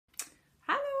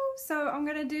So I'm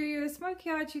going to do a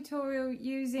smoky eye tutorial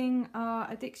using our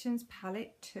Addictions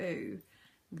palette 2.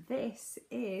 This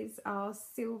is our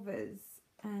silvers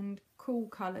and cool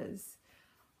colours.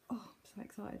 Oh, I'm so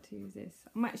excited to use this.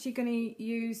 I'm actually going to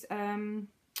use some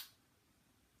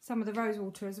of the rose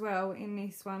water as well in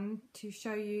this one to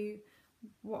show you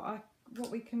what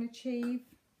we can achieve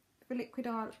for liquid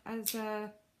eye as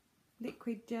a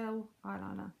liquid gel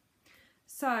eyeliner.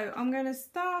 So I'm going to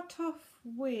start off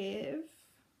with,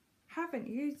 haven't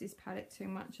used this palette too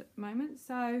much at the moment,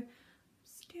 so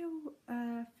still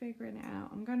figuring it out.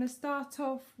 I'm going to start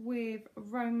off with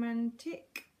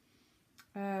Romantic,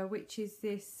 which is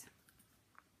this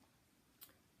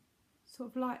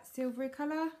sort of light silvery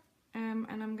colour, and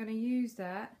I'm going to use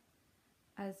that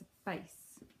as a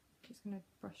base. Just going to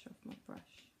brush off my brush,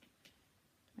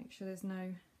 make sure there's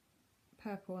no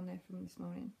purple on there from this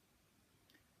morning.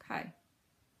 Okay,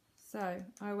 so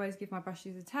I always give my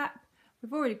brushes a tap.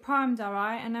 We've already primed our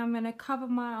eye, and now I'm going to cover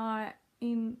my eye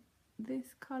in this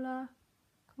colour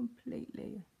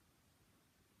completely.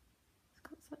 It's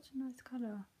got such a nice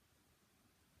colour.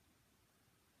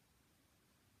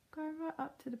 Going right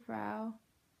up to the brow.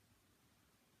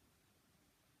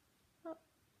 Not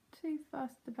too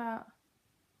fussed about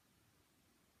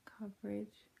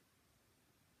coverage.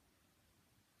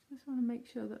 Just want to make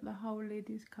sure that the whole lid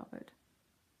is covered.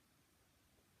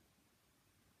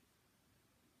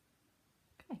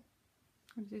 Okay,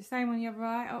 I'll do the same on the other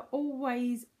eye. I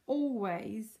always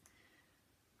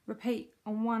repeat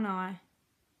on one eye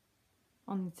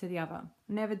onto the other.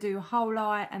 Never do a whole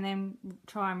eye and then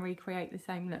try and recreate the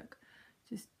same look.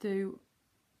 Just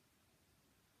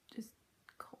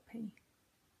copy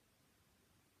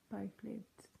both lids.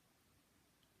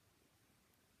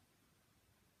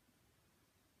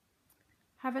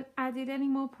 Haven't added any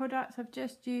more products, I've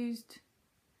just used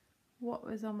what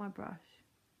was on my brush.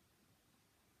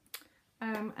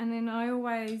 And then I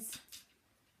always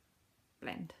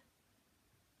blend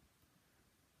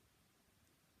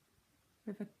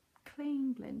with a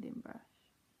clean blending brush.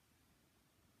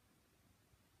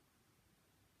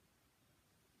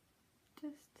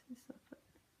 Just to soften.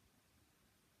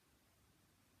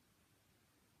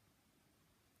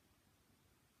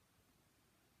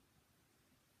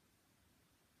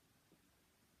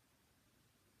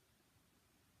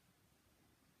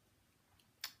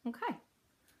 Okay,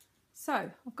 so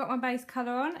I've got my base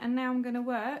colour on, and now I'm going to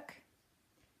work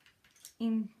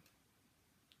in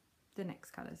the next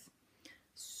colours.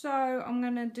 So I'm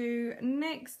going to do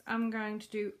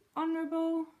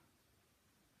Honourable,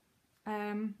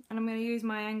 and I'm going to use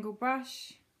my angle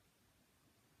brush.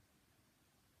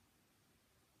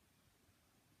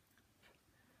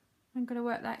 I'm going to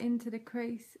work that into the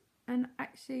crease and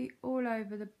actually all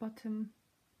over the bottom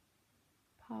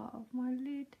part of my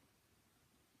lid.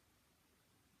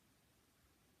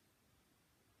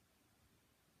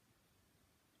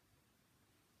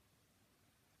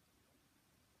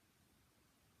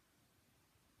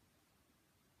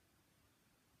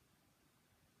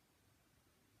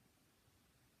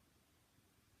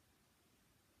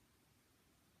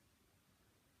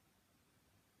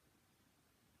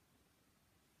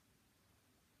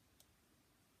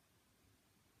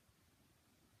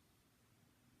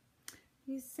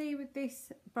 You see with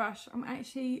this brush, I'm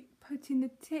actually putting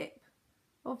the tip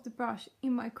of the brush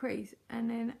in my crease and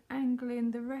then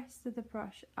angling the rest of the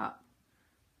brush up.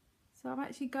 So I'm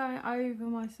actually going over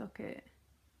my socket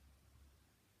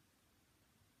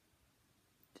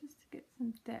just to get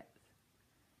some depth,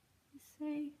 you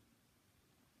see?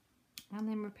 And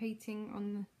then repeating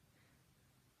on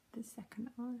the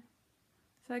second eye.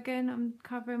 So again, I'm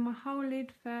covering my whole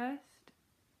lid first.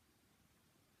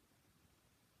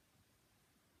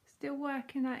 Still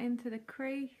working that into the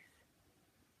crease.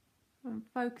 I'm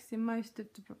focusing most of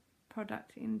the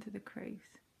product into the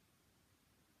crease.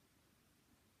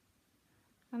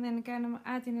 And then again, I'm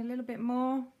adding a little bit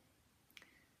more.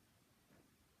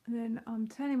 And then I'm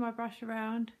turning my brush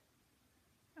around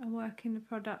and working the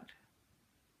product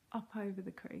up over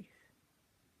the crease.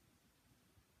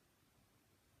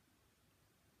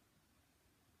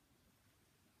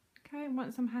 Okay, and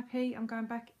once I'm happy, I'm going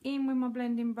back in with my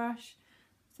blending brush.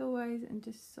 Always, and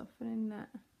just softening that,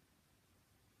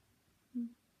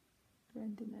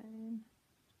 blending that in,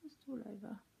 just all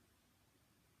over.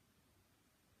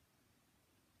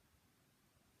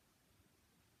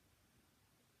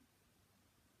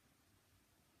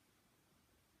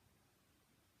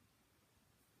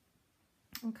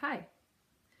 Okay,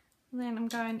 and then I'm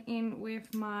going in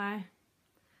with my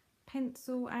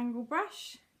pencil angle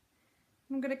brush.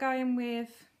 I'm going to go in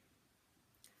with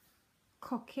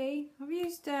Cocky. I've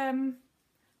used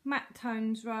matte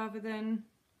tones rather than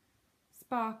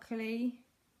sparkly,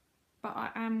 but I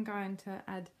am going to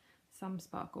add some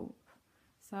sparkle.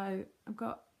 So I've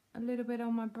got a little bit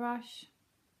on my brush.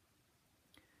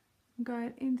 I'm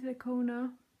going into the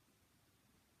corner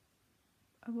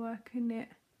and working it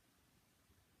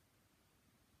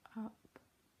up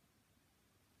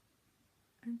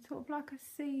and sort of like a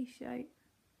C shape.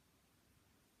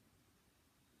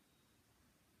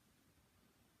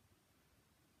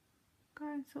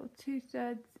 Going sort of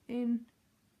 2/3 in.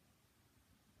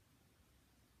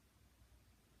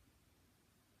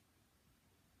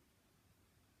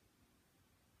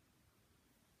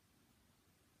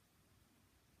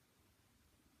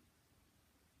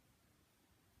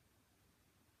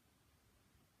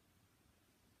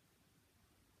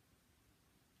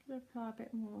 Apply a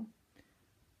bit more.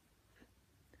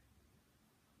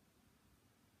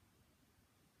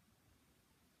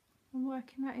 I'm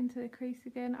working that into the crease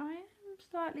again. I am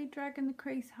slightly dragging the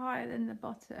crease higher than the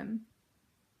bottom.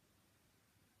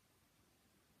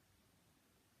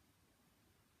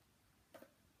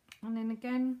 And then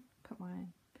again,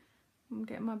 I'm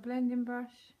getting my blending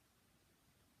brush.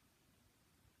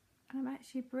 I'm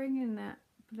actually bringing that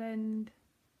blend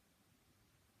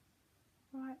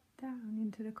right down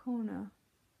into the corner,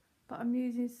 but I'm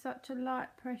using such a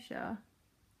light pressure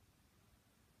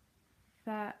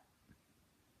that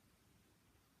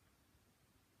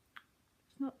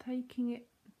it's not taking it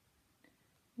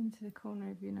into the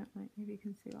corner, if you know, maybe you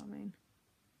can see what I mean.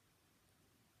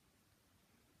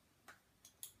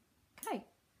 Okay,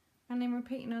 and then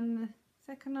repeating on the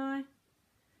second eye.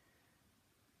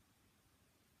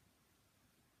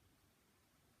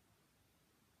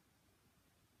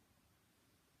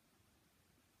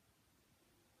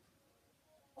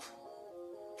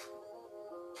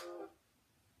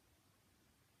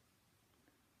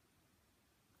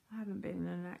 I haven't been in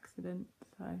an accident,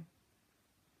 so I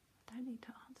don't need to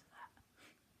answer that.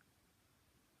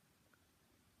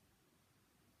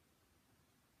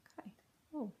 Okay.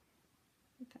 Oh,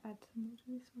 I need to add some more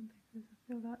to this one because I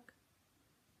feel like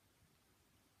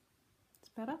it's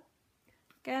better.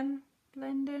 Again,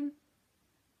 blending.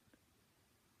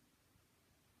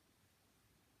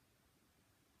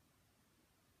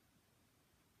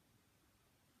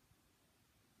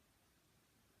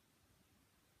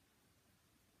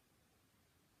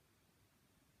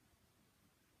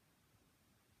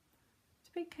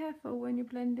 Be careful when you're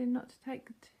blending not to take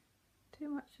too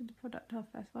much of the product off.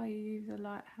 That's why you use a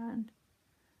light hand.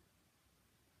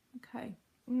 Okay,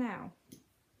 now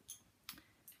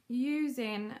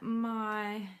using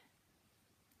my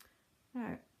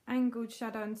angled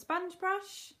shadow and sponge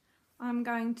brush, I'm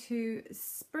going to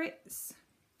spritz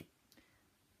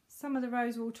some of the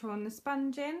rose water on the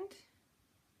sponge end.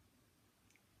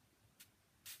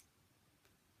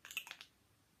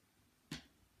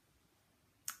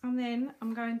 And then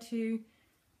I'm going to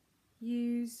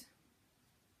use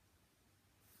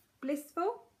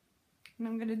Blissful, and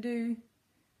I'm going to do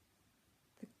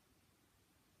the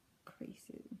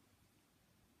creases.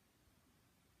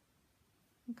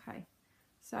 Okay,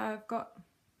 so I've got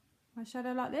my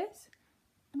shadow like this,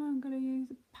 and I'm going to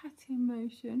use a patting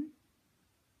motion .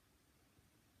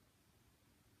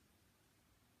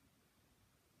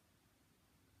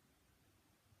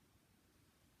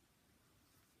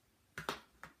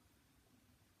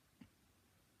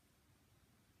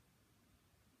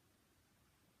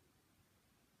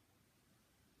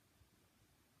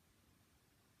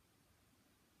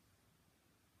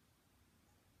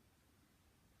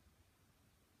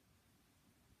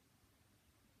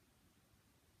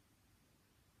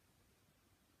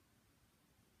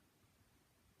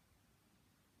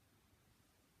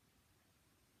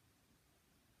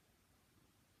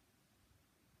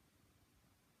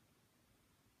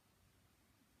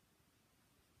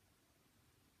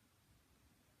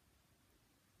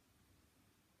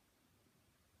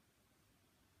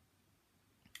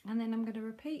 And then I'm going to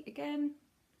repeat again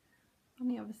on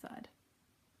the other side.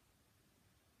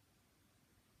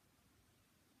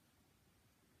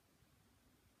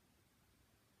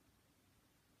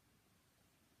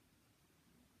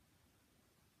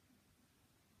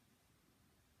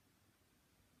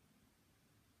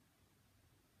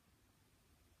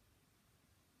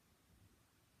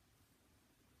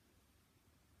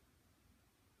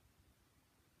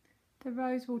 The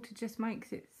rose water just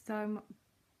makes it so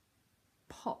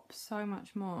pop so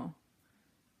much more.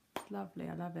 It's lovely,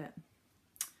 I love it.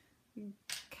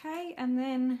 Okay, and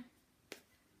then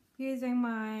using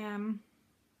my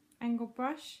angled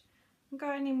brush, I'm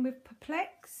going in with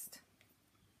Perplexed,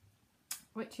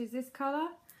 which is this colour,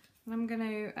 and I'm going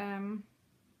to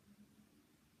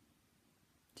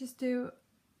just do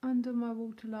under my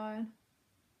waterline.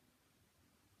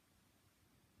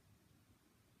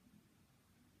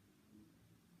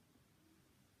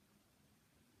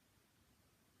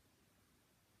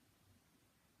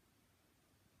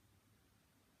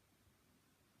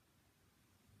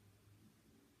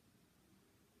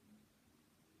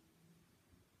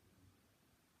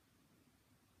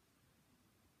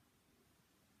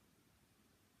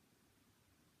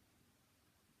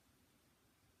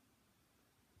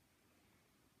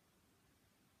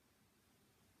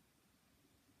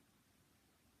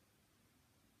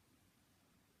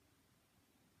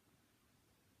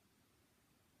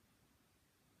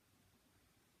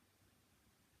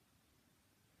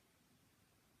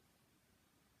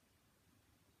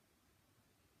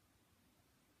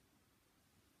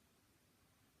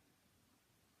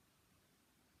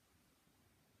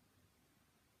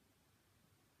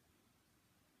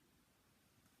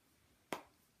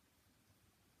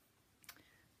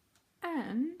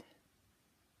 And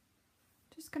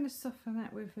just going to soften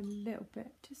that with a little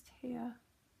bit just here.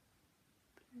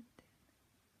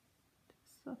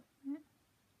 Just soften it.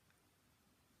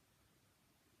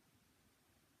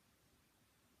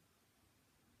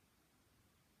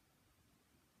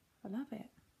 I love it.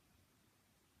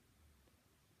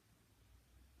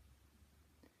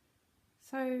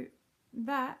 So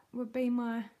that would be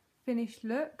my finished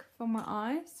look for my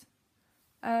eyes.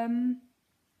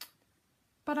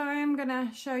 But I am going to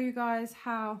show you guys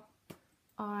how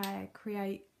I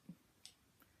create,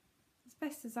 as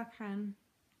best as I can,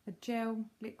 a gel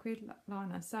liquid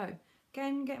liner. So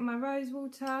again, getting my rose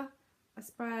water, I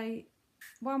spray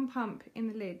 1 pump in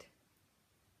the lid.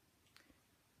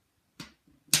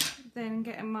 Then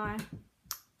getting my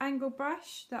angle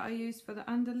brush that I use for the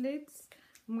underlids,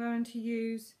 I'm going to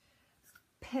use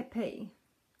Peppy,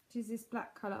 which is this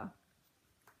black colour.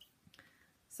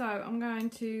 So I'm going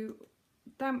to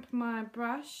damp my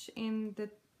brush in the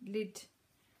lid,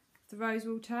 the rose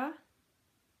water,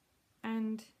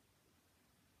 and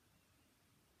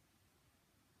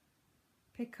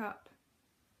pick up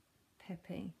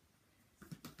Peppy.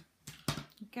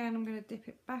 Again, I'm going to dip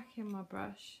it back in my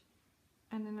brush,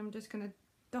 and then I'm just going to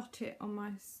dot it on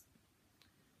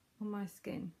my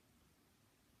skin.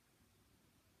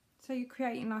 So you're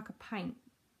creating like a paint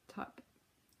type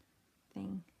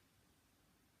thing.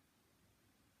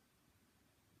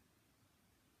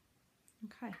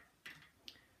 Okay.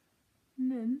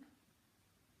 And then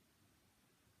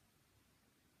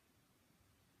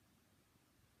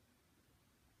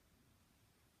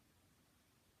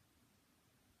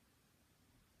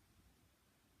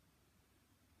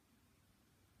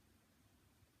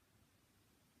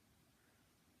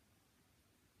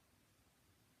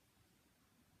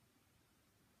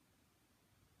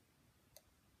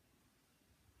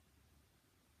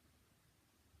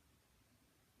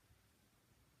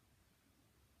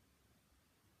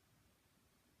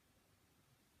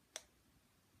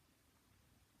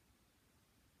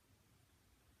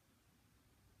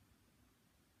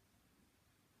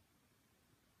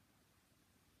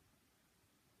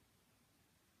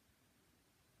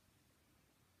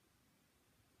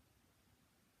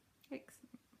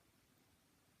excellent.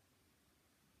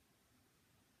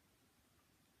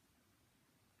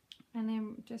 And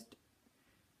then just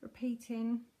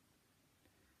repeating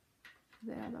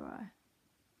the other eye.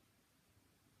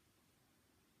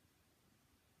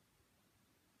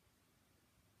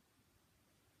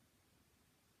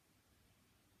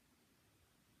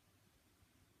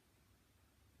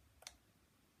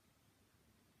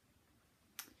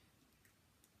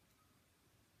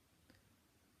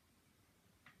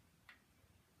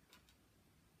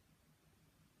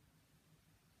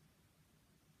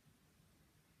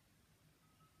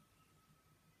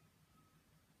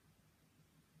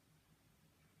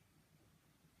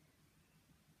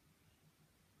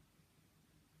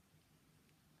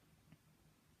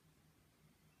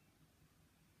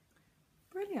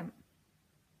 Brilliant.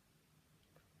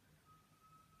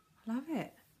 I love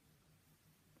it.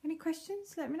 Any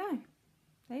questions? Let me know.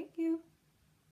 Thank you.